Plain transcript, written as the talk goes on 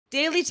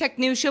Daily Tech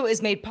News Show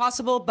is made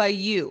possible by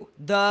you,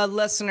 the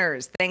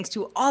listeners. Thanks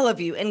to all of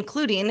you,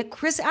 including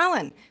Chris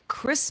Allen,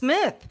 Chris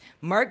Smith,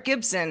 Mark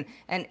Gibson,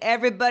 and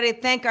everybody.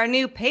 Thank our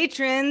new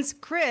patrons,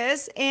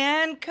 Chris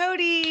and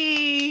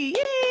Cody.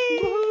 Yay!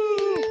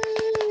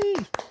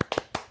 Woo-hoo!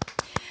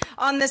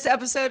 On this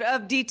episode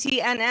of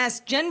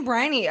DTNS, Jen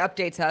Briney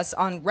updates us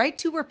on right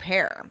to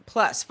repair.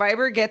 Plus,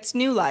 fiber gets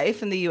new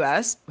life in the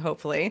U.S.,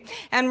 hopefully.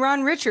 And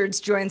Ron Richards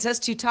joins us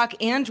to talk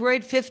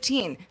Android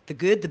 15, the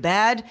good, the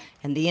bad,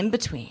 and the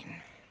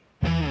in-between.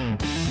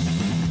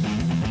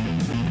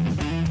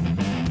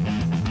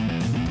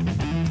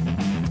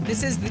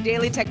 This is the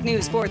Daily Tech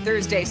News for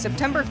Thursday,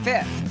 September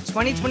 5th,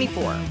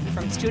 2024.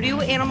 From Studio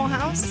Animal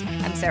House,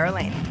 I'm Sarah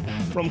Lane.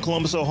 From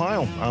Columbus,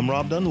 Ohio, I'm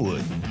Robb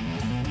Dunewood.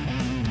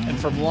 And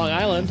from Long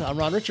Island, I'm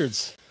Ron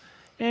Richards.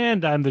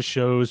 And I'm the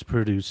show's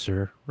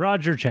producer,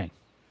 Roger Chang.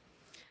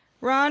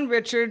 Ron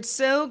Richards,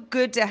 so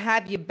good to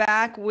have you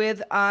back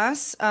with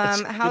us.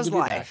 How's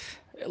life?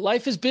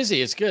 Life is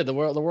busy. It's good. The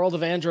world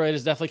of Android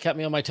has definitely kept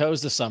me on my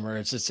toes this summer.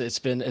 It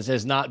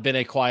has not been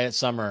a quiet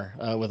summer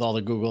with all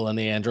the Google and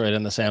the Android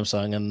and the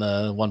Samsung and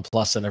the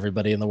OnePlus and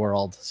everybody in the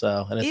world.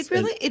 So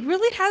it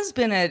really has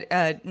been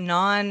a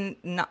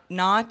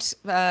not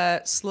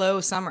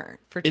slow summer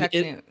for tech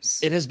news.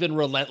 It has been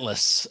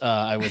relentless,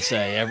 I would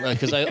say,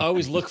 because I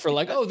always look for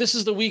this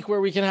is the week where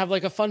we can have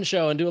like a fun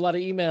show and do a lot of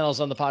emails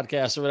on the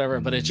podcast or whatever.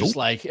 But it's just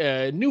like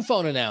new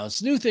phone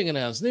announced, new thing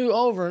announced, new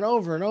over and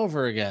over and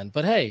over again.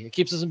 But hey, it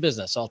keeps us in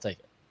business. So I'll take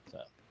it. So.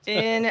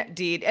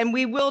 Indeed. And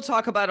we will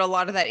talk about a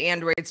lot of that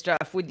Android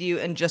stuff with you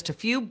in just a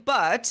few.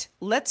 But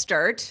let's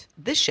start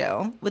this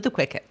show with the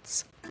quick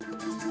hits.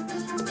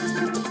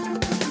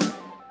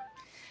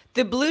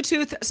 The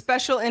Bluetooth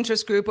Special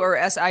Interest Group, or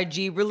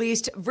SIG,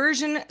 released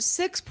version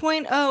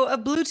 6.0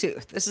 of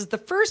Bluetooth. This is the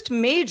first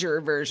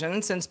major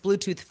version since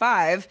Bluetooth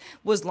 5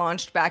 was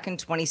launched back in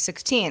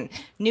 2016.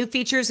 New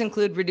features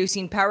include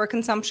reducing power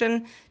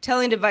consumption,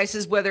 telling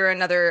devices whether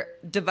another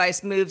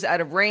device moves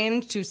out of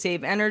range to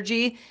save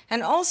energy,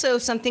 and also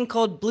something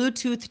called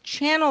Bluetooth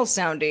channel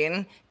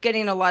sounding,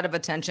 getting a lot of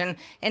attention,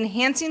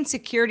 enhancing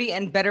security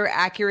and better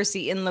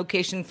accuracy in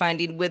location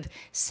finding with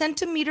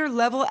centimeter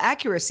level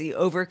accuracy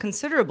over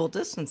considerable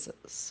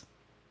distances.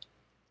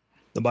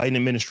 The Biden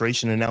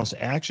administration announced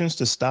actions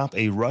to stop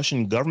a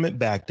Russian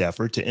government-backed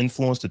effort to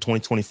influence the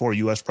 2024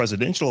 U.S.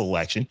 presidential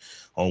election.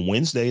 On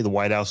Wednesday, the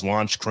White House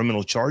launched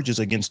criminal charges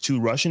against 2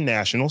 Russian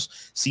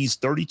nationals, seized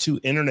 32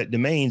 internet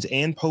domains,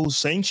 and posed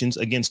sanctions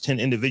against 10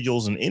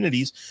 individuals and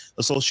entities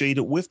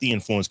associated with the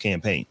influence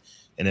campaign.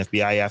 An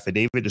FBI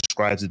affidavit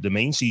describes the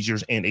domain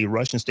seizures and a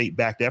Russian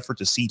state-backed effort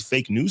to seed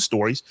fake news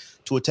stories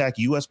to attack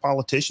U.S.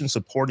 politicians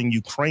supporting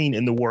Ukraine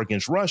in the war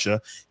against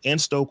Russia and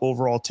stoke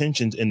overall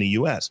tensions in the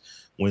U.S.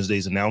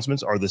 Wednesday's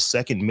announcements are the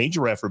second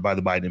major effort by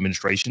the Biden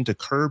administration to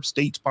curb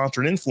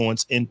state-sponsored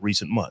influence in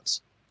recent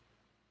months.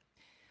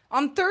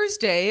 On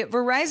Thursday,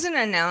 Verizon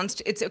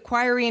announced it's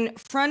acquiring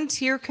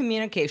Frontier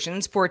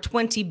Communications for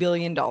 $20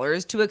 billion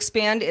to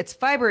expand its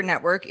fiber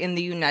network in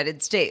the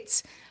United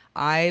States.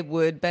 I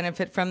would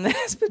benefit from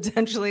this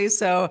potentially,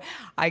 so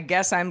I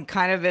guess I'm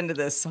kind of into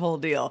this whole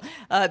deal.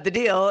 The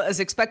deal is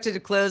expected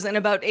to close in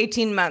about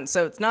 18 months,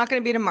 so it's not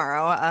going to be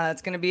tomorrow.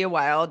 It's going to be a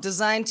while,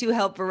 designed to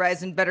help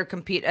Verizon better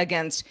compete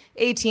against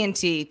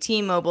AT&T,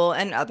 T-Mobile,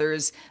 and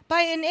others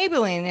by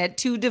enabling it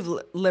to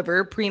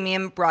deliver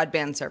premium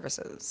broadband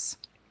services.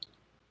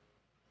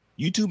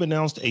 YouTube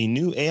announced a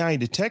new AI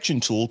detection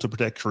tool to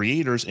protect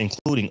creators,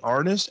 including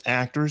artists,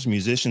 actors,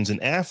 musicians,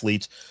 and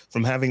athletes,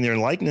 from having their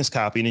likeness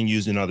copied and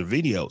used in other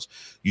videos.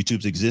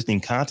 YouTube's existing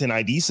Content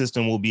ID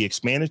system will be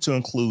expanded to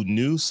include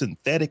new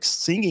synthetic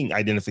singing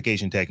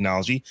identification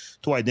technology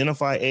to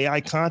identify AI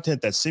content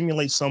that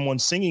simulates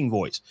someone's singing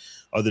voice.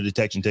 Other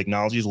detection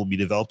technologies will be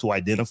developed to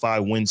identify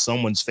when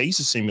someone's face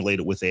is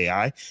simulated with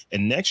AI,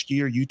 and next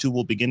year, YouTube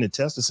will begin to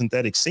test the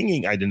synthetic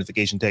singing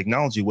identification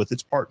technology with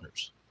its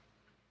partners.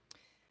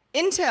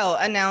 Intel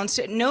announced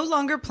it no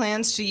longer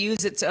plans to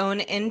use its own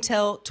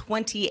Intel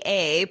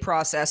 20A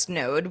processed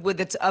node with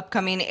its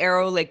upcoming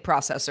Arrow Lake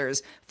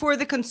processors for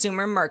the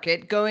consumer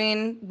market,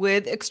 going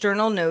with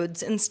external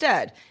nodes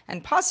instead,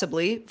 and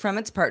possibly from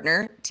its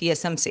partner,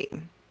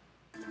 TSMC.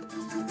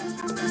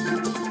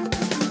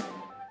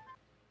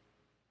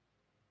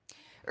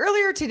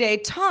 Earlier today,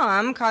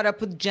 Tom caught up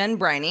with Jen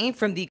Briney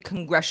from the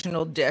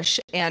Congressional Dish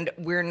and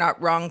We're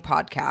Not Wrong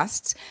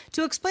podcasts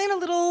to explain a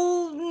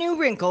little new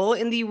wrinkle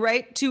in the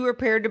right to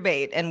repair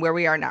debate and where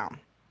we are now.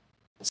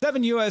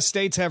 7 U.S.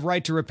 states have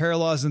right to repair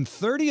laws, and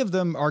 30 of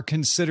them are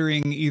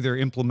considering either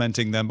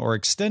implementing them or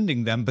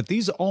extending them. But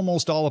these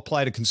almost all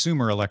apply to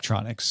consumer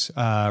electronics,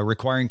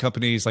 requiring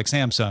companies like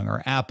Samsung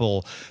or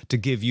Apple to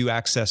give you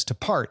access to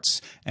parts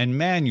and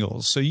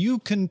manuals so you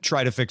can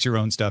try to fix your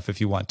own stuff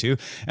if you want to.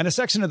 And a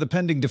section of the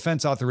pending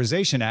Defense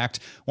Authorization Act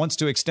wants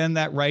to extend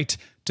that right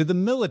to the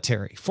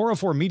military.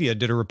 404 Media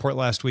did a report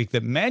last week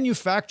that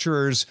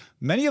manufacturers,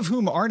 many of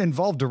whom aren't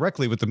involved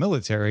directly with the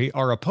military,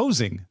 are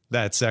opposing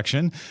that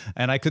section.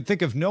 And I could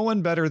think of no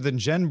one better than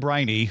Jen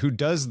Briney, who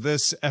does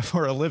this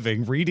for a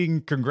living,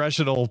 reading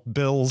congressional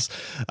bills,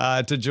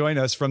 to join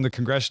us from the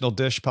Congressional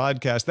Dish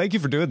podcast. Thank you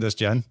for doing this,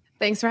 Jen.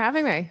 Thanks for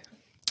having me.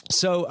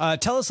 So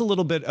tell us a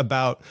little bit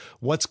about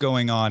what's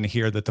going on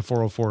here that the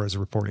 404 is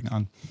reporting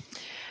on.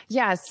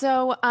 Yeah,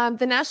 so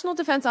the National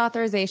Defense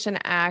Authorization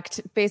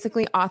Act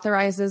basically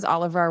authorizes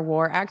all of our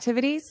war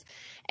activities.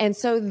 And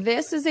so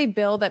this is a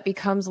bill that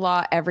becomes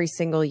law every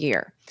single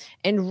year.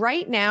 And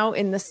right now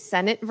in the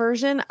Senate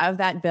version of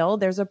that bill,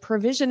 there's a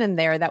provision in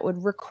there that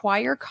would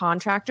require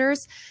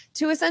contractors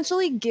to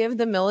essentially give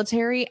the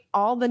military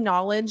all the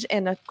knowledge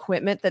and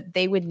equipment that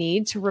they would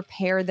need to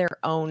repair their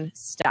own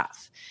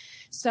stuff.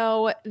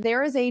 So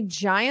there is a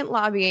giant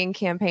lobbying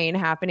campaign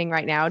happening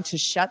right now to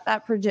shut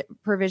that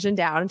provision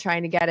down,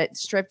 trying to get it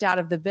stripped out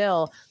of the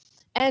bill.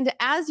 And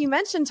as you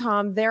mentioned,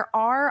 Tom, there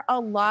are a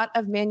lot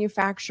of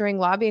manufacturing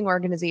lobbying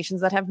organizations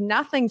that have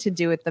nothing to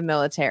do with the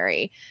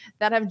military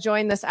that have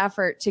joined this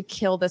effort to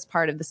kill this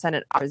part of the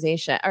Senate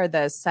authorization or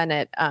the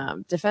Senate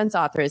defense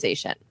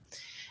authorization.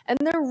 And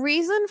the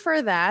reason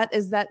for that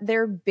is that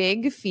their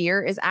big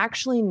fear is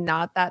actually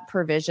not that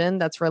provision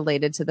that's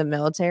related to the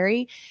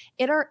military.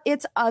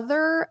 It's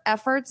other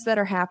efforts that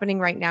are happening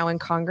right now in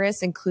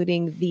Congress,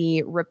 including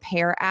the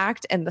Repair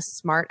Act and the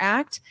SMART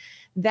Act,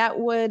 that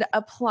would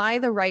apply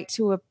the right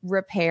to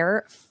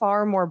repair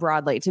far more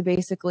broadly to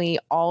basically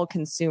all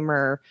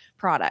consumer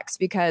products.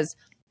 Because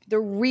the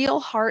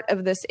real heart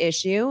of this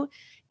issue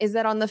is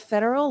that on the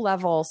federal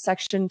level,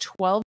 Section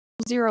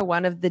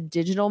 1201 of the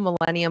Digital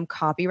Millennium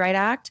Copyright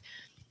Act,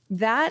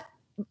 that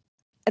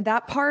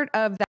part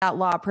of that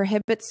law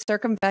prohibits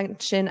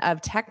circumvention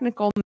of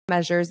technical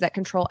measures that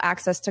control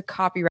access to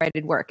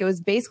copyrighted work. It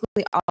was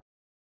basically all,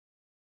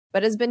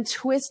 but has been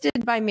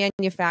twisted by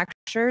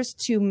manufacturers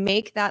to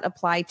make that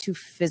apply to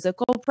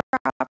physical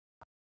property.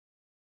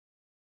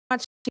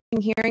 Watching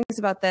hearings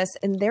about this,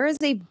 and there is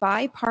a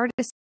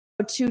bipartisan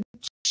to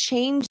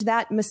change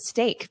that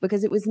mistake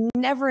because it was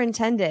never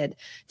intended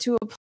to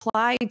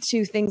apply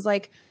to things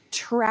like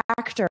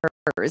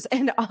tractors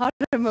and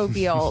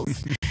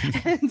automobiles.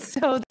 And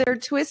so they're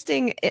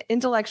twisting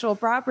intellectual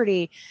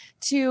property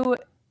to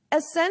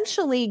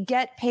essentially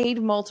get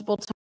paid multiple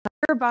times.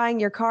 You're buying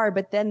your car,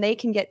 but then they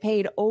can get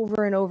paid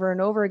over and over and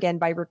over again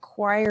by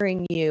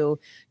requiring you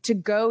to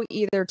go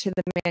either to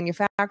the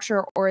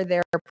manufacturer or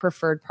their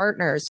preferred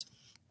partners.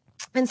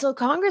 And so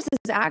Congress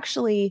is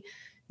actually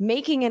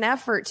making an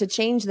effort to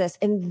change this.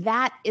 And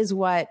that is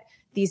what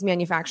these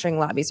manufacturing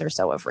lobbies are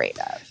so afraid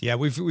of. Yeah,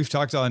 we've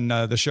talked on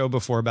the show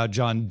before about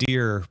John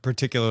Deere,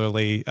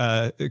 particularly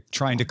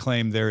trying to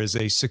claim there is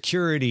a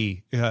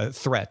security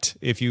threat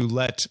if you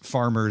let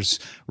farmers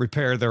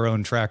repair their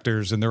own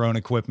tractors and their own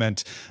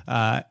equipment.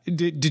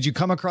 Did you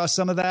come across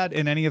some of that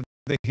in any of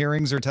the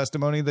hearings or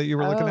testimony that you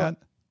were looking at?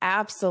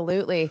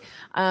 Absolutely.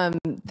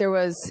 There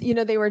was,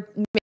 they were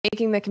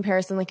making the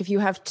comparison, like if you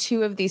have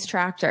two of these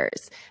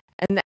tractors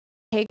and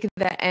take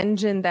the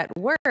engine that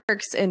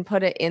works and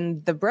put it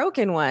in the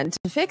broken one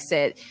to fix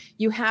it,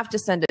 you have to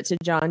send it to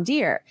John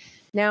Deere.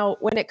 Now,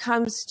 when it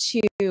comes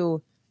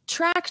to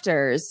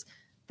tractors,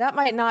 that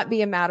might not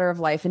be a matter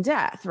of life and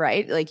death,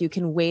 right? Like you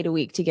can wait a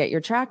week to get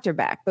your tractor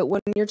back. But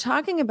when you're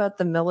talking about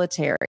the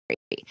military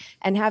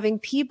and having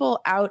people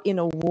out in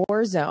a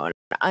war zone,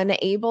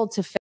 unable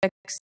to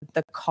fix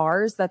the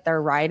cars that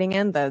they're riding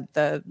in,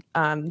 the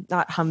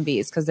not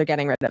Humvees, because they're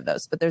getting rid of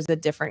those, but there's a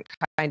different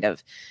kind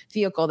of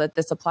vehicle that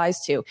this applies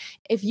to.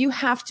 If you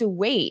have to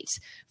wait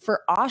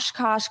for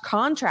Oshkosh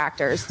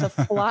contractors to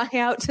fly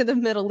out to the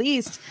Middle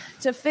East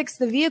to fix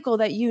the vehicle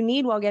that you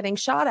need while getting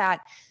shot at,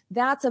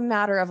 that's a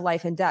matter of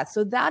life and death.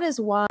 So that is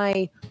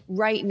why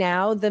right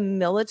now the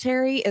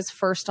military is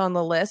first on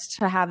the list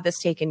to have this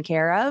taken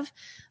care of.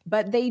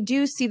 But they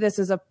do see this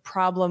as a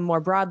problem more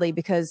broadly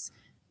because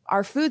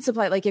our food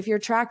supply, like if your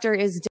tractor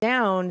is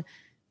down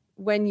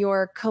when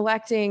you're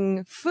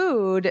collecting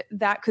food,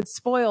 that could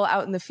spoil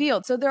out in the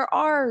field. So there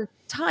are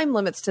time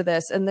limits to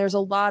this. And there's a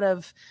lot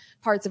of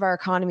parts of our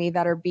economy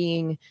that are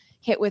being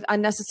hit with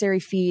unnecessary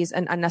fees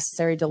and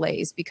unnecessary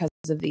delays because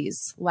of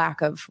these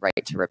lack of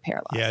right to repair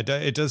laws. Yeah,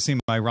 it does seem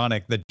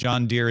ironic that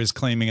John Deere is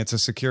claiming it's a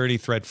security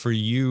threat for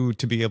you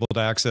to be able to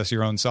access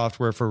your own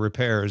software for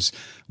repairs,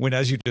 when,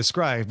 as you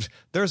described,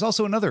 there's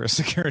also another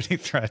security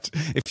threat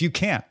if you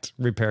can't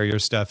repair your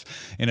stuff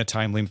in a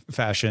timely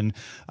fashion.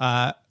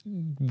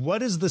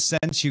 What is the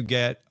sense you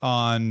get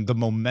on the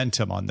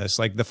momentum on this?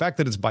 Like the fact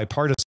that it's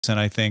bipartisan,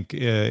 I think,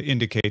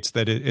 indicates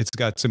that it's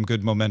got some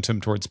good momentum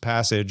towards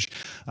passage.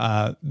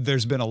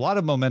 There's been a lot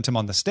of momentum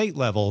on the state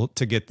level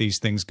to get these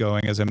things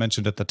going, as I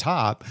mentioned at the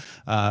top.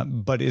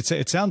 But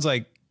it sounds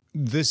like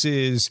this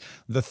is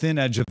the thin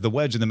edge of the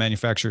wedge, and the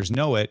manufacturers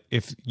know it.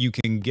 If you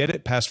can get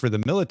it passed for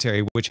the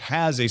military, which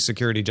has a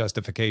security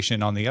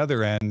justification on the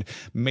other end,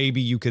 maybe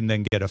you can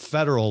then get a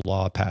federal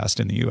law passed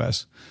in the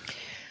U.S.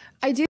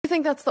 I do think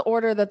think that's the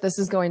order that this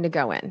is going to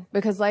go in,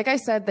 because like I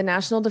said, the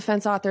National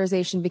Defense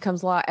Authorization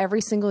becomes law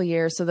every single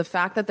year. So the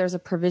fact that there's a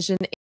provision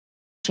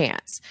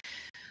chance.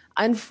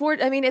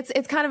 Unfortunately, I mean,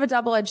 it's kind of a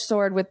double-edged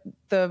sword with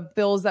the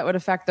bills that would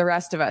affect the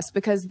rest of us,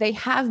 because they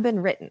have been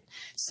written.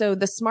 So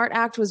the SMART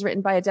Act was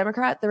written by a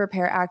Democrat, the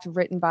Repair Act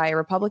written by a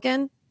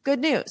Republican. Good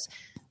news.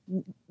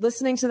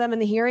 Listening to them in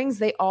the hearings,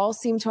 they all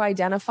seem to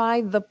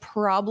identify the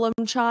problem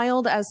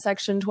child as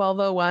Section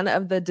 1201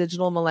 of the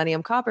Digital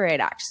Millennium Copyright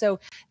Act. So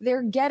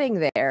they're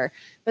getting there.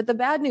 But the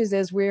bad news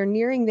is we're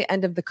nearing the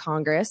end of the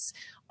Congress.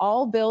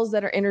 All bills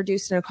that are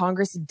introduced in a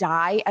Congress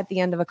die at the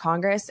end of a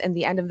Congress, and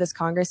the end of this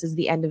Congress is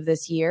the end of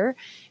this year.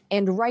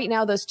 And right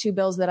now, those two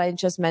bills that I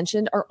just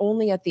mentioned are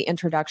only at the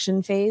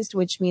introduction phase,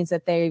 which means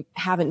that they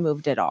haven't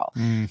moved at all.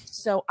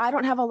 So I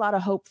don't have a lot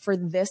of hope for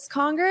this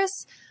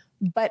Congress.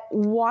 But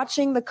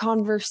watching the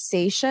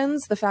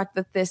conversations, the fact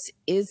that this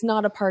is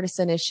not a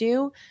partisan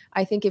issue,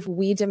 I think if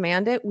we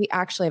demand it, we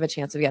actually have a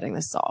chance of getting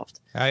this solved.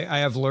 I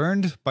have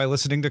learned by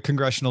listening to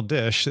Congressional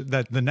Dish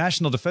that the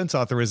National Defense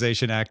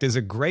Authorization Act is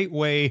a great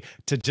way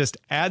to just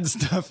add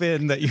stuff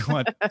in that you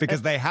want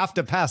because they have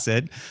to pass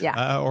it,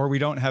 or we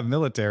don't have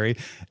military.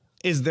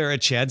 Is there a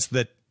chance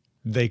that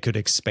they could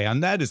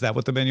expand that? Is that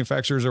what the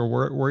manufacturers are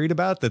worried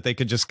about, that they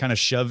could just kind of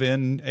shove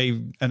in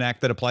an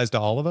act that applies to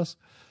all of us?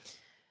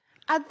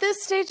 At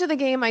this stage of the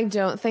game, I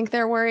don't think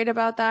they're worried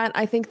about that.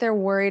 I think they're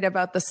worried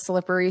about the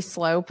slippery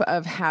slope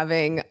of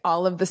having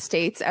all of the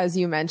states, as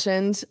you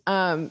mentioned.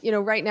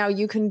 Right now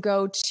you can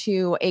go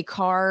to a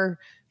car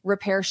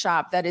repair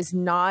shop that is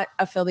not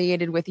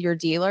affiliated with your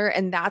dealer.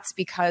 And that's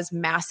because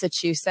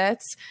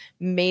Massachusetts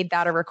made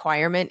that a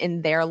requirement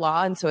in their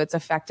law. And so it's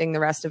affecting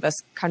the rest of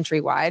us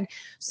countrywide.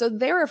 So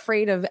they're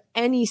afraid of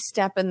any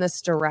step in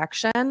this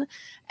direction.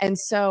 And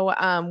so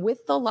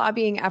with the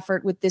lobbying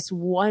effort with this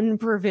one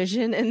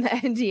provision in the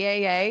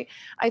NDAA,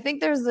 I think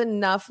there's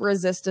enough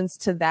resistance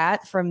to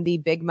that from the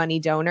big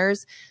money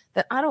donors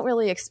that I don't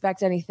really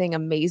expect anything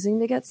amazing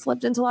to get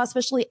slipped into law,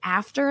 especially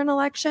after an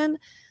election.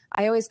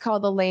 I always call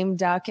the lame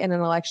duck in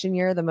an election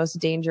year the most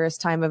dangerous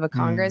time of a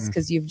Congress,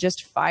 because you've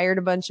just fired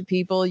a bunch of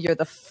people. You're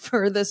the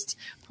furthest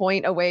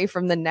point away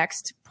from the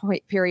next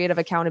period of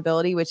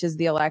accountability, which is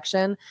the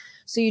election.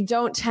 So you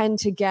don't tend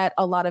to get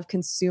a lot of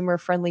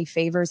consumer-friendly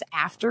favors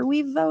after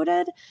we've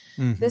voted.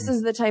 This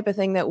is the type of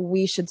thing that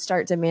we should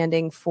start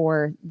demanding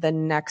for the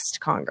next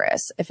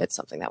Congress if it's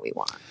something that we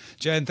want.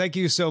 Jen, thank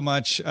you so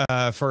much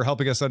for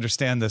helping us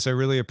understand this. I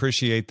really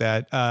appreciate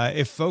that.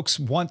 If folks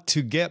want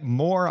to get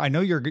more, I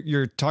know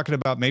you're talking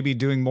about maybe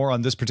doing more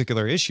on this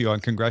particular issue on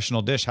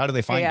Congressional Dish. How do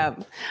they find you?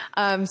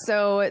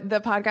 So the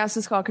podcast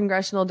is called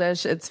Congressional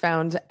Dish. It's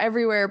found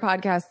everywhere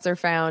podcasts are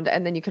found.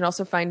 And then you can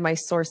also find my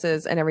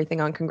sources and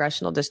everything on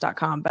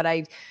congressionaldish.com. But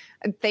I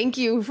thank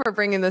you for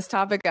bringing this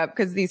topic up,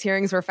 because these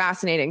hearings were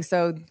fascinating.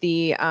 So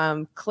the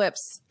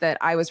clips that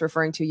I was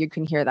referring to, you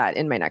can hear that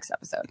in my next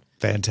episode.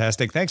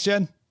 Fantastic. Thanks,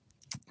 Jen.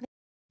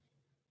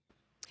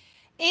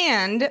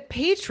 And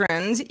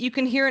patrons, you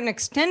can hear an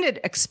expanded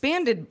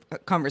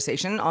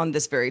conversation on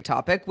this very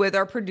topic with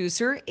our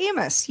producer,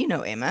 Amos. You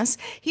know Amos.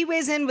 He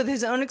weighs in with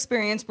his own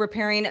experience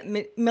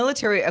repairing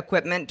military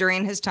equipment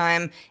during his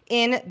time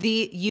in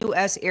the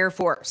U.S. Air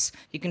Force.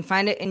 You can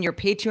find it in your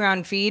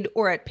Patreon feed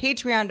or at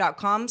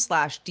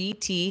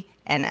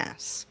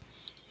patreon.com/DTNS.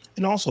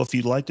 And also, if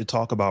you'd like to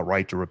talk about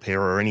Right to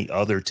Repair or any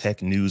other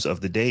tech news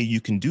of the day, you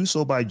can do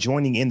so by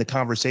joining in the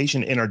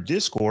conversation in our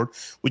Discord,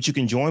 which you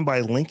can join by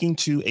linking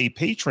to a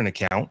patron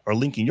account or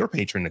linking your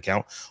patron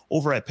account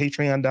over at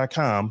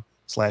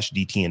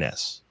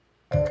patreon.com/DTNS.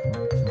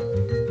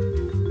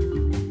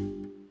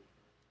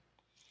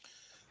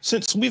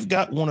 Since we've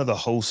got one of the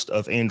hosts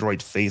of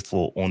Android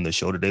Faithful on the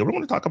show today, we're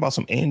going to talk about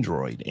some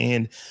Android.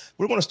 And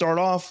we're going to start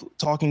off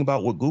talking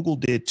about what Google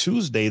did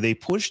Tuesday. They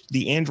pushed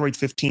the Android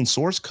 15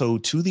 source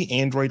code to the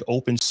Android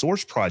open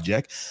source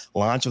project.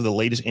 Launch of the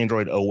latest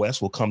Android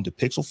OS will come to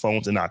Pixel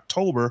phones in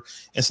October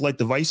and select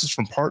devices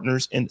from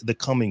partners in the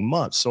coming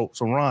months. So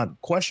Ron,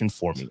 question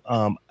for me.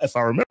 If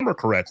I remember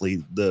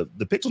correctly, the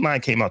Pixel 9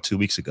 came out 2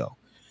 weeks ago.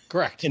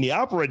 Correct. And the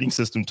operating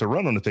system to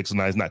run on the Pixel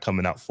 9 is not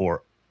coming out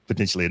for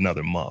potentially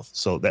another month.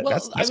 So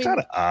that's kind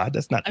of odd.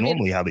 That's not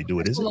normally how they do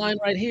it, is it? Line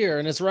right here,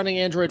 and it's running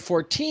Android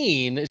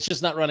 14. It's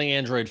just not running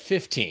Android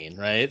 15,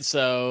 right?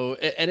 So,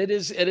 and it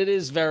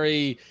is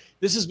very.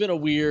 This has been a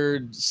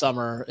weird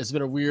summer. It's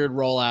been a weird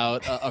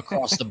rollout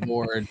across the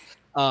board.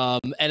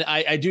 And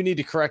I do need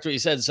to correct what you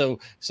said. So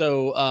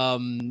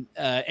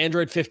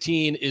Android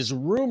 15 is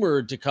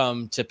rumored to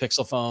come to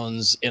Pixel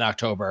phones in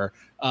October.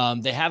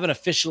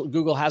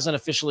 Google hasn't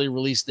officially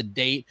released the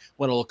date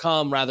when it will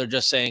come, rather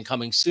just saying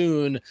coming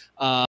soon.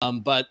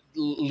 But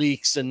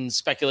leaks and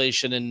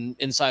speculation and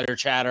insider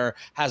chatter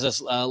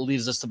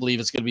leads us to believe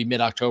it's going to be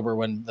mid-October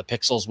when the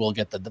Pixels will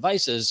get the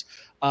devices,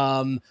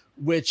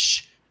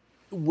 which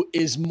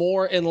is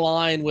more in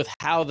line with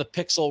how the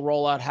Pixel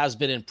rollout has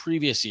been in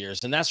previous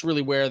years. And that's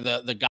really where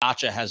the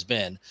gotcha has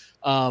been.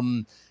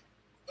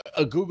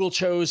 Google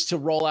chose to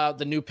roll out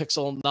the new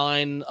Pixel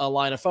 9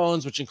 line of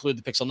phones, which include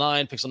the Pixel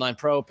 9, Pixel 9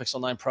 Pro, Pixel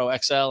 9 Pro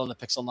XL, and the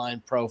Pixel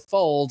 9 Pro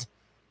Fold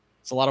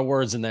It's a lot of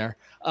words in there.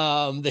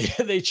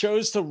 They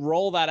chose to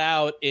roll that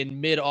out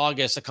in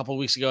mid-August a couple of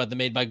weeks ago at the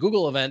Made by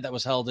Google event that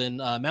was held in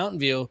Mountain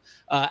View,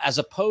 as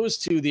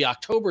opposed to the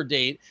October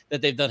date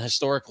that they've done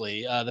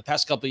historically. The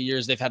past couple of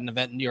years, they've had an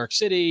event in New York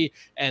City,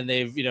 and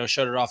they've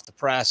showed it off to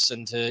press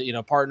and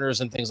to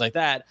partners and things like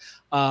that.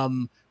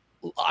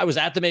 I was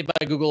at the Made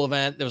by Google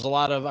event. There was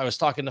I was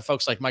talking to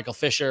folks like Michael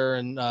Fisher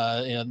and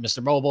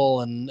Mr.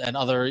 Mobile and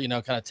other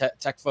kind of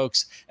tech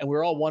folks, and we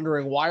were all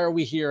wondering, why are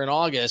we here in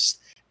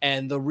August?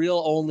 And the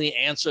real only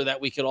answer that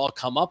we could all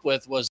come up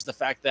with was the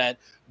fact that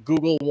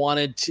Google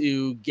wanted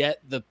to get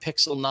the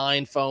Pixel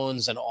 9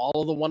 phones and all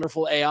of the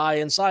wonderful AI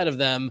inside of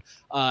them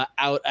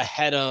out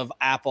ahead of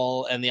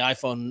Apple and the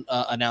iPhone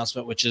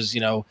announcement, which is,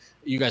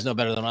 you guys know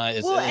better than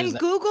I.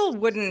 Google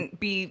wouldn't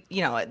be,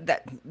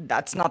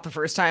 that's not the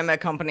first time a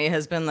company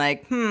has been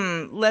like,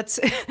 let's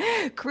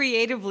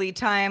creatively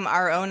time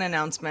our own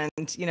announcement,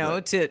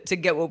 right, to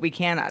get what we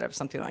can out of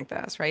something like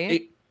this,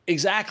 right?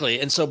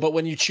 Exactly. And so, but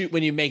when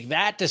you make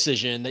that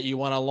decision that you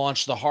want to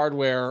launch the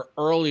hardware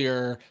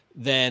earlier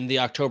than the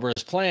October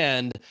is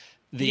planned,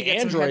 the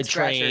Android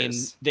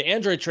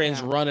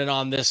train's running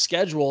on this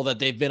schedule that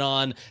they've been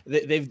on.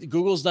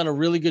 Google's done a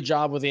really good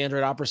job with the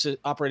Android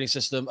operating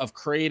system of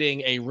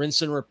creating a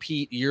rinse and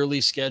repeat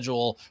yearly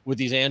schedule with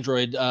these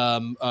Android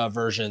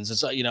versions.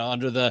 It's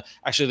under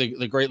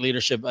the great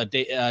leadership.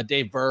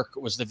 Dave Burke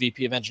was the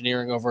VP of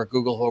engineering over at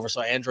Google, who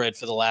oversaw Android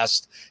for the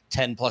last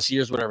 10 plus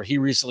years, whatever. He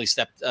recently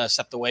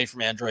stepped away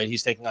from Android.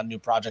 He's taking on new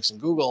projects in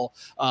Google,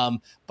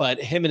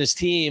 but him and his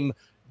team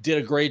did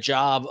a great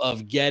job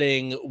of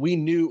we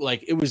knew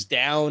it was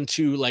down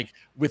to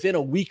within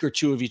a week or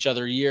two of each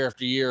other, year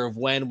after year, of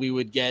when we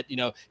would get,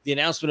 the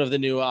announcement of the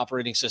new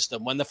operating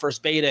system, when the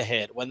first beta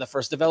hit, when the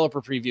first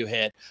developer preview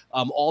hit,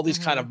 all these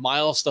kind of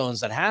milestones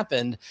that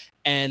happened.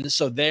 And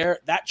so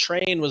that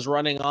train was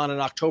running on an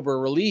October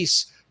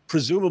release,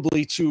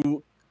 presumably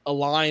to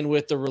align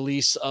with the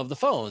release of the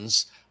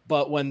phones.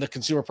 But when the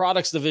consumer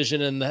products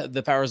division and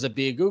the powers that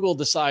be at Google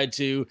decide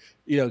to,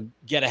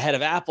 get ahead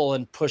of Apple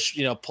and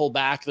pull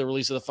back the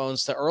release of the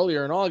phones to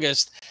earlier in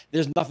August,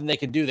 there's nothing they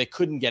can do. They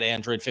couldn't get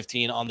Android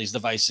 15 on these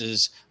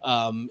devices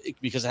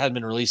because it hadn't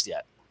been released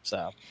yet.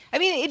 So, I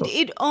mean,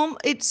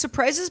 it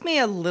surprises me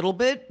a little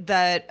bit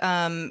that,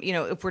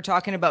 if we're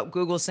talking about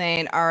Google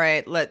saying, all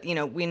right,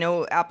 we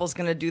know Apple's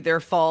going to do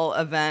their fall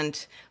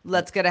event.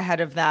 Let's get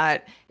ahead of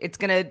that. It's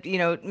going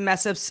to,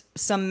 mess up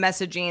some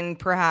messaging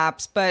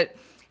perhaps, but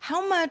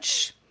how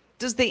much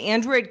does the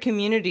Android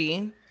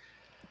community,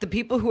 the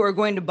people who are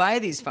going to buy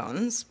these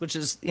phones, which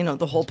is,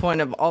 the whole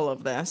point of all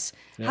of this,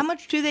 how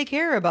much do they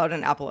care about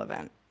an Apple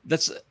event?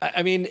 That's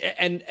a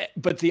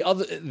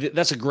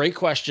great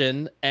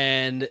question.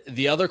 And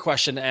the other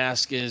question to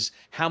ask is,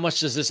 how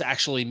much does this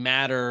actually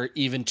matter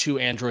even to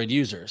Android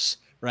users,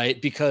 right?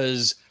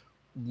 Because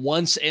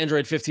once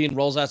Android 15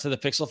 rolls out to the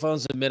Pixel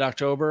phones in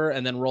mid-October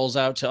and then rolls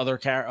out to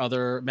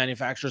other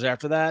manufacturers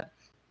after that,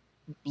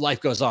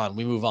 life goes on.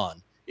 We move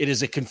on. It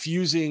is a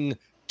confusing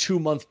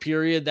 2-month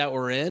period that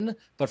we're in,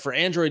 but for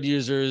Android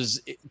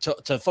users,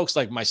 to folks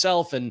like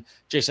myself and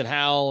Jason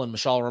Howell and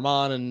Michelle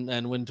Rahman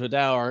and Win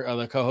Twadao are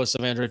the co-hosts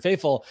of Android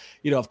Faithful,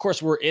 of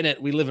course we're in it.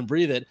 We live and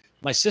breathe it.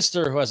 My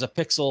sister, who has a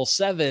Pixel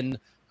 7,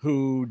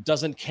 who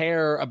doesn't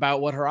care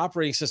about what her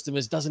operating system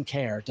is,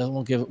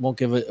 won't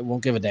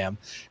give a damn.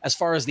 As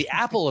far as the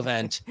Apple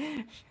event,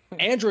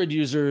 Android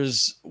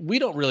users, we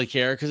don't really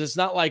care, because it's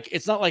not like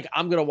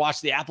I'm going to watch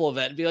the Apple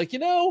event and be like,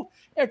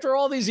 after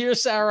all these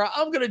years, Sarah,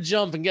 I'm going to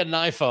jump and get an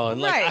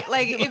iPhone. Right.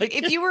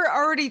 If you were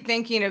already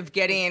thinking of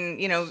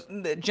getting,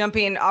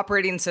 jumping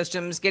operating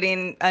systems,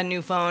 getting a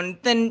new phone,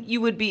 then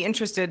you would be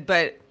interested.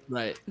 But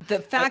right, the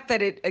fact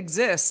that it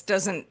exists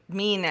doesn't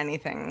mean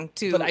anything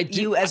to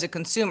you as a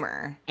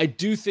consumer. I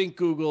do think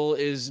Google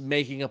is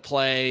making a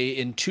play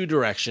in two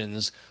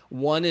directions.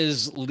 One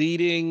is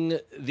leading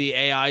the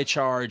AI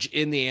charge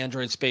in the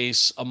Android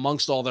space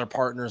amongst all their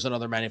partners and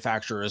other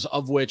manufacturers,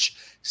 of which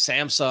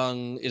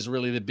Samsung is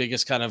really the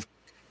biggest kind of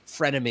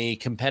frenemy,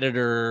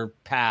 competitor,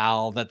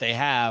 pal that they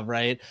have,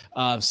 right?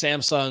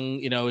 Samsung,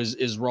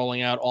 is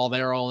rolling out all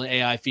their own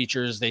AI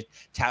features. They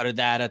touted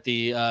that at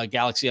the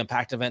Galaxy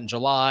Unpacked event in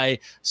July.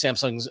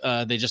 Samsung's,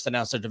 they just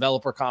announced their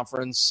developer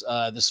conference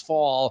this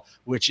fall,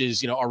 which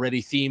is,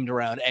 already themed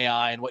around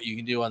AI and what you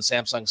can do on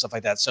Samsung, stuff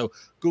like that. So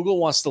Google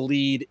wants to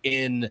lead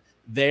in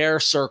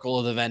their circle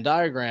of the Venn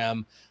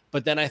diagram.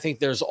 But then I think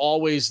there's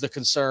always the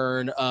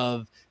concern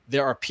of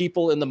there are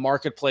people in the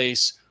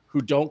marketplace who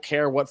don't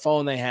care what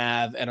phone they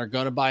have and are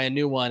going to buy a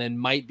new one and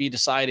might be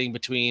deciding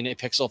between a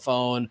Pixel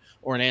phone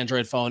or an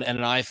Android phone and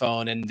an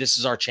iPhone. And this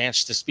is our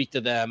chance to speak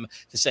to them,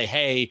 to say,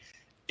 hey,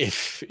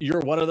 if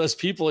you're one of those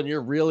people and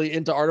you're really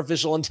into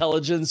artificial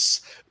intelligence,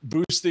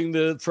 boosting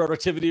the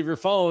productivity of your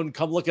phone,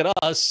 come look at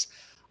us.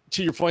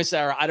 To your point,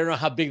 Sarah, I don't know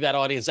how big that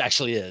audience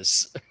actually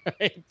is,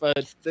 right?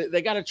 But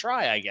they got to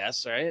try, I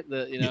guess, right?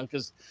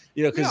 Because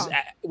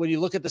when you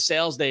look at the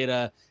sales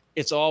data,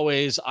 it's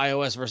always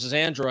iOS versus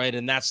Android,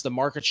 and that's the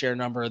market share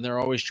number. And they're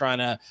always trying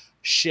to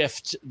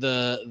shift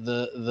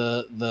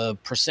the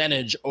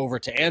percentage over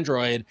to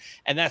Android,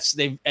 and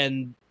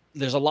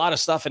there's a lot of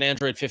stuff in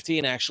Android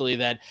 15 actually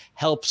that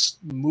helps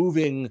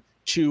moving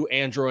to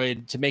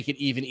Android to make it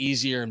even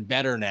easier and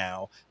better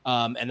now.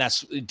 And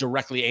that's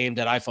directly aimed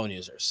at iPhone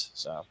users.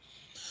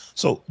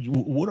 So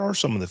what are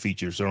some of the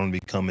features that are going to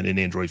be coming in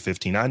Android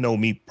 15? I know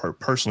me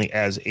personally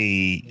as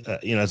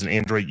as an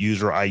Android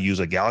user, I use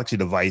a Galaxy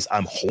device.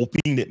 I'm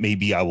hoping that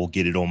maybe I will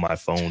get it on my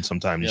phone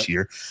sometime this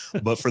year.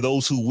 But for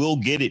those who will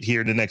get it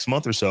here the next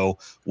month or so,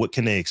 what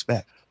can they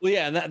expect? Well,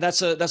 yeah, and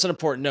that's an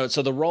important note.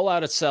 So the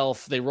rollout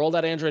itself, they rolled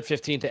out Android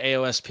 15 to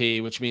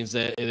AOSP, which means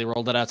that they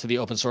rolled it out to the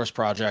open source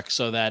project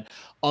so that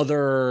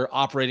other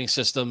operating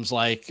systems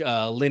like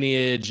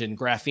Lineage and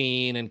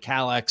Graphene and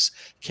Calyx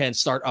can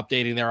start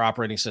updating their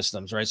operating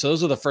systems, right? So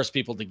those are the first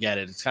people to get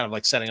it. It's kind of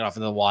like setting it off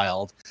in the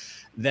wild.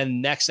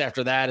 Then next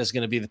after that is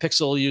going to be the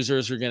Pixel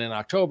users who are getting in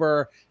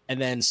October. And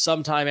then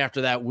sometime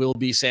after that will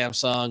be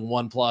Samsung,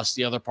 OnePlus,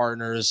 the other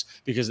partners,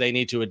 because they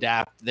need to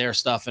adapt their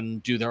stuff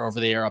and do their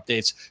over-the-air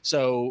updates.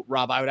 So,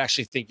 Rob, I would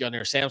actually think on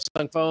your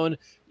Samsung phone,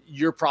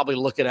 you're probably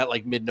looking at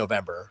like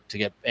mid-November to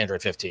get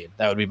Android 15.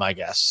 That would be my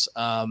guess.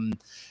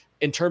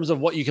 In terms of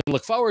what you can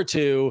look forward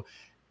to,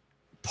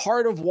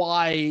 part of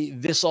why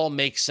this all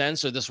makes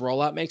sense or this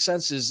rollout makes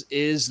sense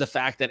is the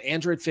fact that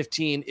Android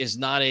 15 is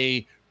not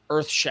a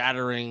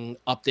earth-shattering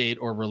update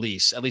or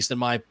release, at least in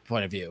my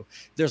point of view.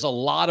 There's a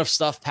lot of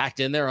stuff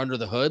packed in there under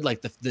the hood,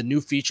 like the new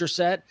feature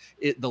set.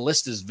 The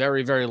list is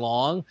very, very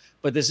long,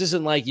 but this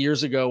isn't like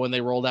years ago when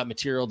they rolled out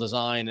material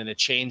design and it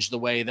changed the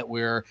way that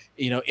we're,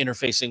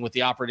 interfacing with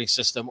the operating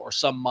system or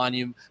some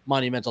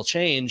monumental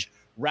change.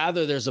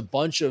 Rather, there's a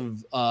bunch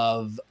of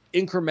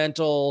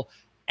incremental,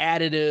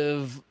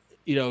 additive,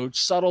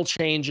 subtle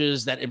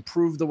changes that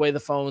improve the way the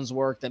phones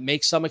work, that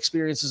make some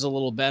experiences a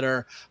little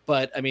better.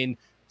 But I mean,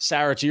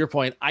 Sarah, to your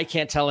point, I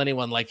can't tell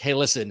anyone like, hey,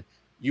 listen,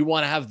 you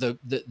want to have the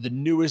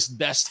newest,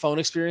 best phone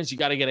experience, you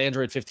got to get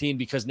Android 15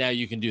 because now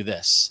you can do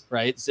this,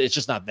 right? It's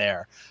just not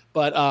there.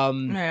 But a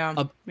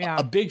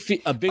big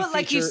but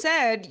like feature, you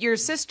said, your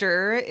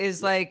sister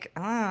is like,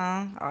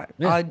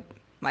 my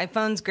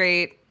phone's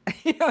great.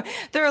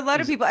 There are a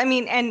lot of people. I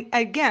mean, and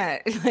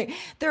again, like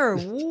there are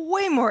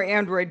way more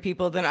Android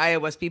people than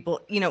iOS people.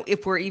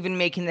 If we're even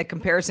making the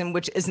comparison,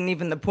 which isn't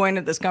even the point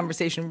of this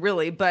conversation,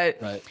 really. But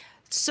right.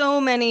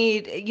 So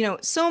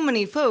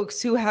many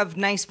folks who have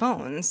nice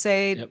phones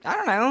say, I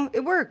don't know,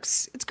 it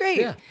works. It's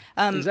great. Yeah,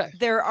 exactly.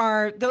 There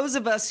are those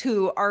of us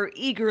who are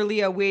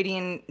eagerly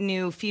awaiting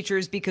new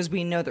features because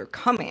we know they're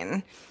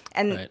coming.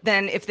 And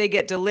then if they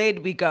get delayed,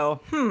 we go,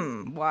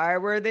 why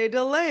were they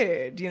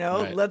delayed?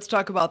 Let's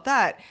talk about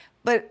that.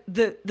 But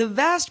the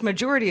vast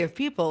majority of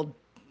people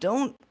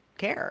don't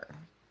care.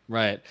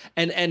 Right.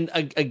 And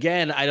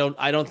again, I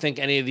don't think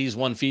any of these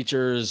one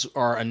features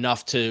are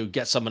enough to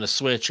get someone to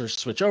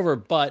switch over.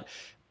 But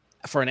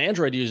for an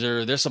Android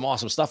user, there's some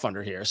awesome stuff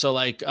under here. So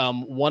like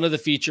one of the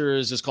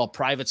features is called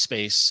private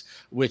space,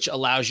 which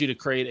allows you to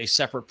create a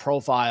separate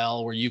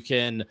profile where you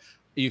can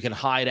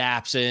hide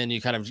apps in,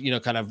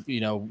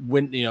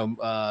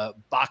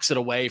 box it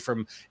away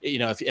from,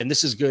 and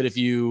this is good if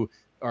you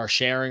are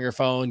sharing your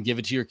phone, give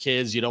it to your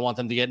kids. You don't want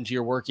them to get into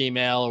your work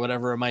email or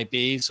whatever it might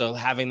be. So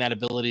having that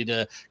ability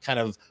to kind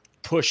of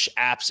push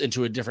apps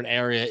into a different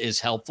area is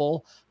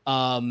helpful.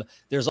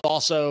 There's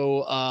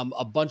also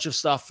a bunch of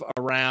stuff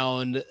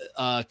around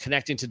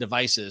connecting to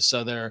devices.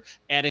 So they're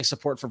adding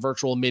support for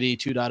virtual MIDI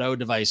 2.0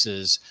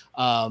 devices.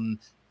 I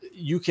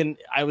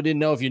didn't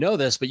know if you know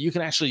this, but you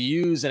can actually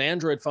use an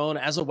Android phone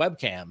as a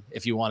webcam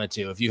if you wanted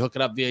to. If you hook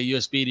it up via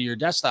USB to your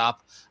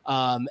desktop,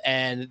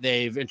 and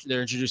they're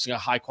introducing a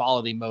high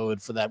quality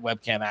mode for that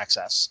webcam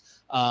access.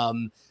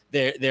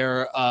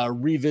 They're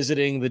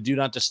revisiting the do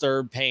not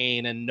disturb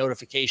pane and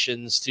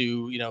notifications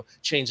to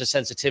change the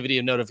sensitivity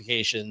of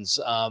notifications.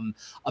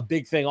 A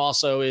big thing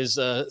also is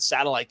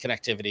satellite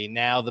connectivity.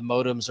 Now the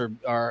modems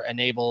are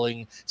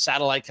enabling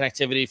satellite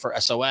connectivity for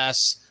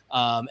SOS.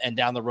 And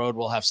down the road,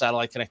 we'll have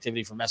satellite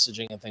connectivity for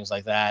messaging and things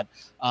like that.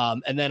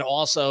 And then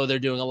also they're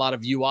doing a lot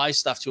of UI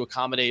stuff to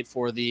accommodate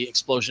for the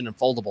explosion in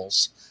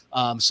foldables.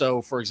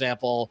 So for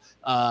example,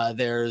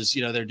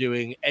 they're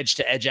doing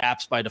edge-to-edge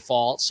apps by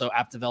default. So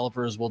app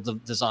developers will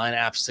design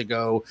apps to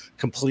go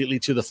completely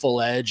to the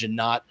full edge and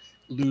not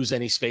lose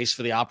any space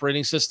for the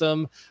operating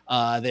system.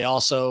 They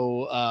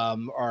also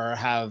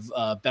have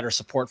better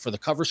support for the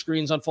cover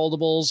screens on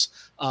foldables,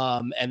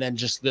 and then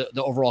just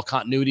the overall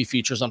continuity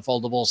features on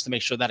foldables to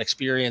make sure that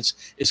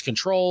experience is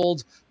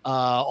controlled.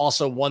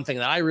 Also, one thing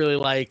that I really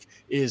like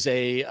is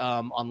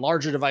on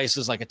larger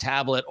devices like a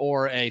tablet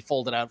or a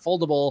folded out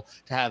foldable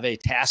to have a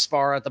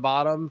taskbar at the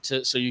bottom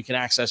so you can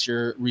access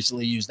your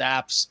recently used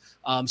apps.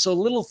 So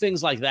little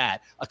things like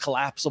that, a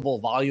collapsible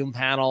volume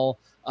panel,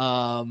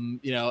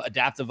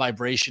 adaptive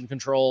vibration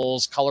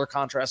controls, color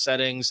contrast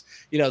settings,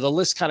 the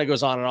list kind of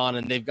goes on,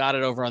 and they've got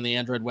it over on the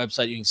Android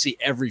website. You can see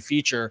every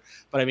feature,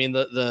 but I mean,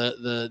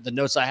 the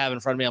notes I have in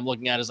front of me, I'm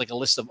looking at is like a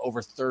list of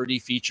over 30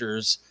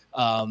 features,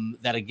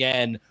 that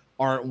again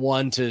aren't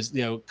one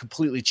to,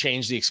 completely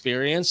change the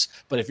experience.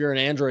 But if you're an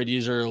Android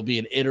user, it'll be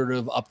an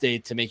iterative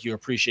update to make you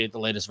appreciate the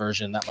latest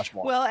version that much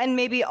more. Well, and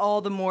maybe all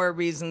the more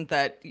reason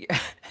that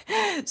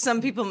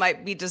some people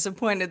might be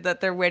disappointed that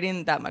they're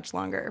waiting that much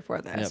longer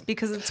for this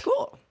because it's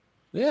cool.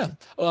 Yeah.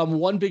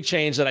 One big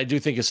change that I do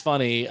think is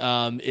funny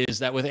is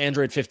that with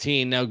Android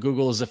 15, now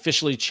Google is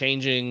officially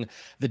changing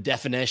the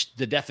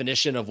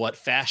definition of what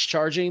fast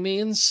charging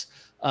means.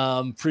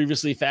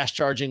 Previously, fast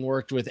charging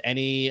worked with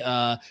any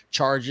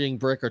charging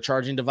brick or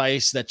charging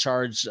device that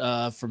charged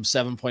from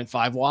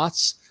 7.5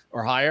 watts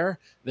or higher.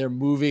 They're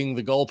moving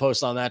the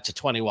goalpost on that to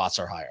 20 watts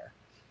or higher.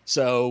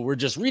 So we're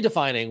just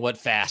redefining what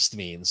fast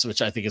means,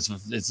 which I think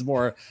it's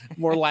more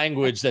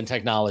language than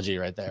technology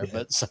right there.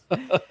 But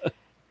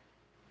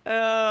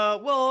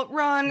well,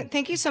 Ron,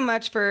 thank you so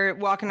much for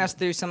walking us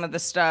through some of the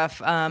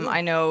stuff.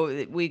 I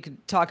know we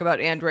could talk about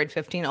Android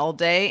 15 all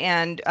day,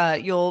 and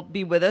you'll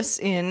be with us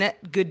in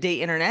Good Day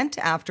Internet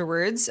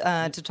afterwards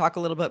to talk a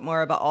little bit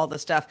more about all the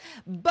stuff.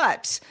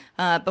 But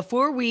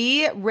before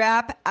we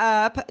wrap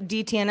up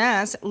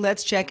DTNS,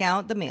 let's check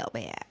out the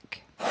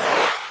mailbag.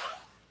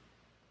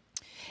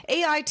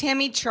 AI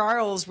Tammy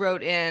Charles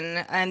wrote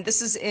in, and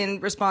this is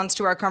in response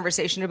to our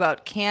conversation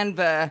about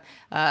Canva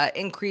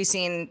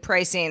increasing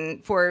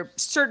pricing for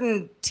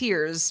certain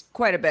tiers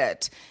quite a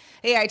bit.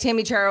 AI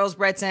Tammy Charles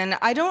writes in,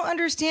 I don't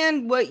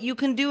understand what you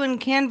can do in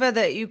Canva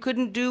that you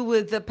couldn't do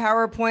with the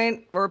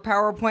PowerPoint or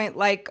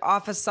PowerPoint-like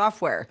Office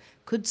software.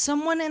 Could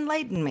someone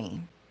enlighten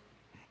me?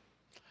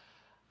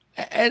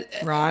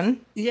 Ron?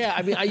 Yeah,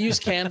 I mean, I use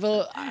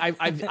Canva.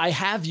 I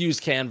have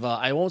used Canva.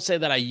 I won't say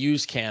that I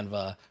use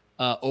Canva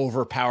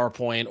over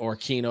PowerPoint or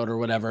Keynote or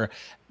whatever.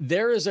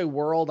 There is a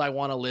world I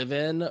want to live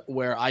in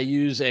where I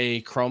use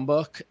a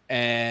Chromebook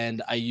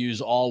and I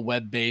use all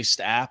web-based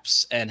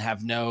apps and have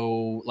I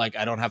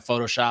don't have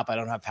Photoshop, I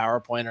don't have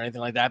PowerPoint or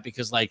anything like that,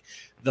 because like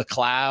the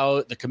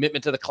cloud, the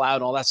commitment to the cloud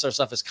and all that sort of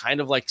stuff is kind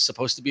of like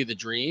supposed to be the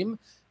dream.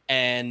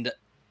 And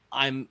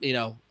I'm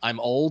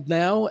old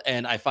now,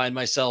 and I find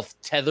myself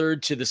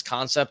tethered to this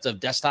concept of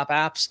desktop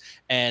apps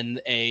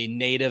and a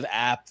native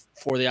app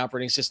for the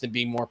operating system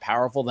being more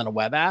powerful than a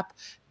web app.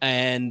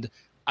 And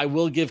I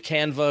will give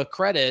Canva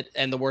credit,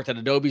 and the work that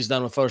Adobe's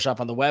done with Photoshop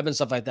on the web and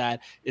stuff like that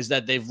is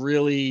that they've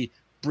really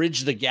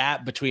bridged the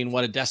gap between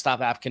what a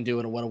desktop app can do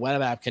and what a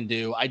web app can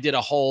do. I did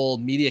a whole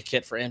media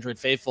kit for Android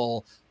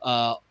Faithful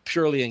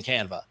purely in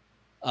Canva.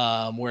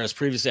 Whereas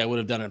previously I would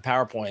have done it in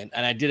PowerPoint,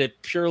 and I did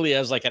it purely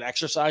as like an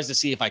exercise to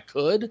see if I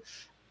could.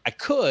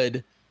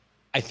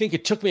 I think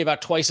it took me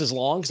about twice as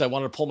long because I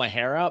wanted to pull my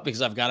hair out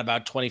because I've got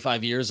about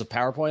 25 years of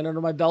PowerPoint under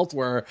my belt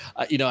where,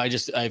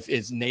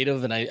 it's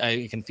native and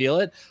I can feel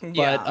it.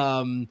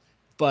 Yeah.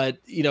 But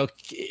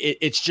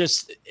it's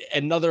just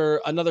another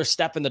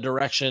step in the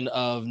direction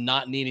of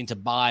not needing to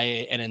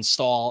buy and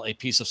install a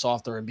piece of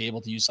software and be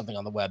able to use something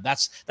on the web.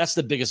 That's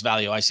the biggest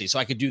value I see. So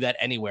I could do that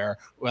anywhere,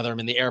 whether I'm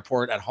in the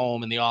airport, at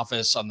home, in the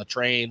office, on the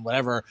train,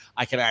 whatever.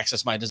 I can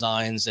access my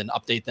designs and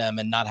update them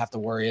and not have to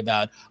worry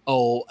about,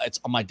 it's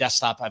on my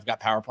desktop, I've got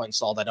PowerPoint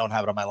installed, I don't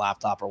have it on my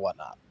laptop or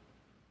whatnot.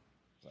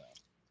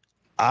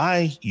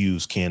 I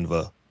use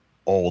Canva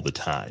all the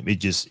time. It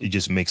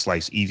just makes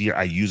life easier.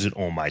 I use it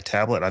on my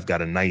tablet. I've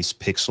got a nice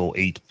Pixel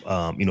 8,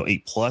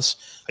 8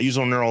 Plus. I use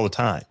it on there all the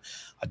time.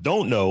 I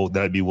don't know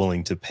that I'd be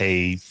willing to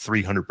pay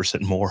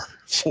 300% more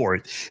for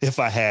it if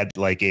I had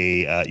like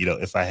a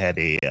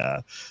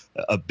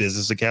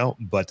business account,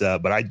 but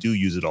I do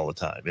use it all the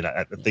time. And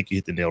I think you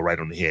hit the nail right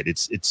on the head.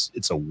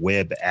 It's a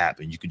web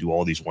app and you can do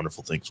all these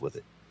wonderful things with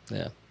it.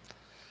 Yeah.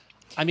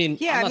 I mean,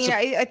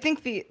 I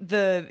think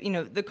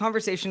the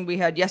conversation we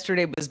had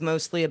yesterday was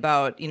mostly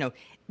about,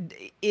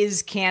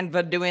 is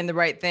Canva doing the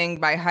right thing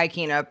by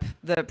hiking up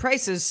the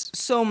prices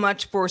so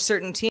much for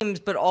certain teams,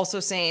 but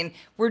also saying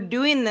we're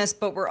doing this,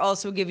 but we're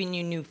also giving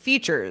you new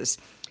features.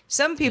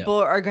 Some people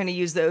are going to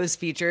use those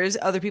features.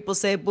 Other people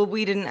say, well,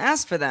 we didn't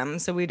ask for them,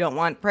 so we don't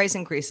want price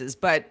increases.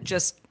 But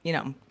just,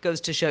 goes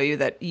to show you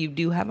that you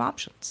do have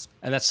options.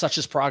 And that's such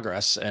as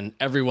progress, and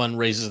everyone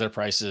raises their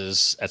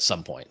prices at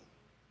some point.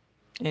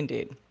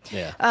 Indeed.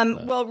 Yeah.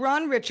 Well,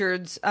 Ron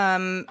Richards,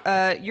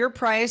 your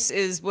price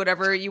is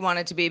whatever you want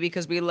it to be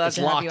because we love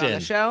to have you on the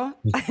show.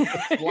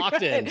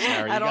 Locked in.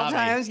 Sarah, at all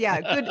times. Me.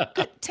 Yeah.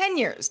 Good. 10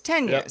 years.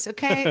 10 years.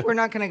 Okay. We're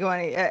not going to go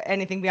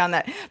anything beyond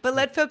that. But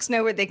let folks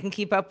know where they can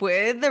keep up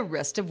with the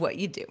rest of what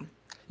you do.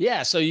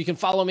 Yeah, so you can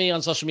follow me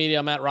on social media.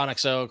 I'm at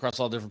RonXO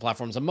across all different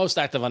platforms. I'm most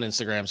active on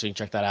Instagram, so you can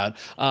check that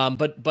out.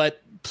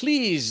 But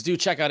please do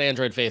check out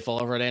Android Faithful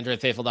over at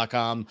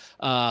androidfaithful.com.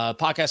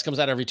 Podcast comes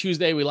out every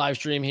Tuesday. We live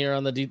stream here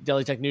on the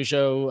Daily Tech News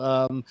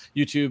Show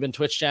YouTube and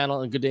Twitch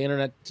channel and Good Day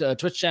Internet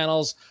Twitch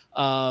channels.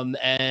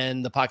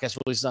 And the podcast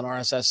releases on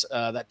RSS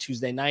that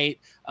Tuesday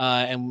night.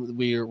 And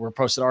we're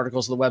posting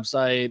articles to the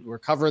website. We're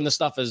covering the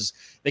stuff as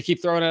they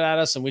keep throwing it at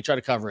us, and we try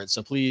to cover it.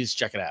 So please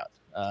check it out.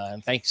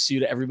 And thanks you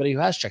to everybody who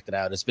has checked it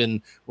out.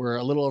 We're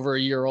a little over a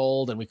year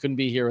old, and we couldn't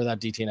be here without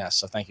DTNS.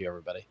 So thank you,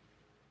 everybody.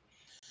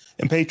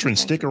 And patrons,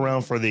 stick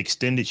around for the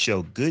extended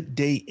show, Good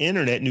Day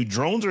Internet. New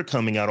drones are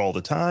coming out all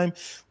the time.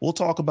 We'll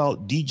talk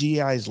about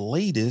DJI's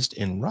latest,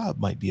 and Rob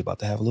might be about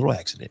to have a little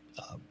accident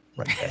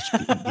right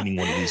getting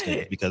one of these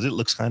things because it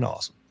looks kind of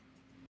awesome.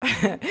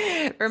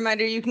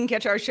 Reminder, you can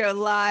catch our show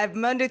live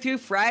Monday through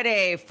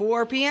Friday,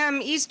 4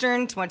 p.m.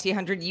 Eastern,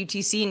 2000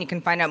 UTC, and you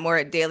can find out more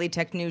at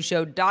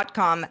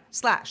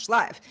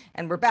dailytechnewsshow.com/live.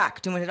 And we're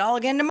back doing it all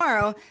again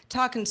tomorrow,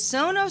 talking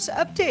Sonos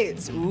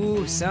updates.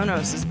 Ooh,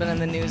 Sonos has been in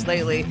the news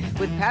lately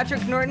with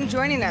Patrick Norton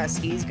joining us.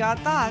 He's got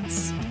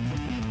thoughts.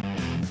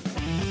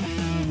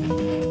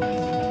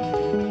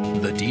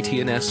 The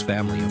DTNS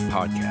family of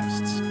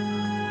podcasts,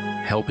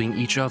 helping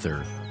each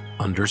other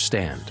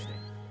understand.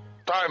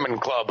 Diamond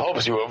Club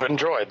hopes you have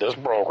enjoyed this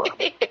program.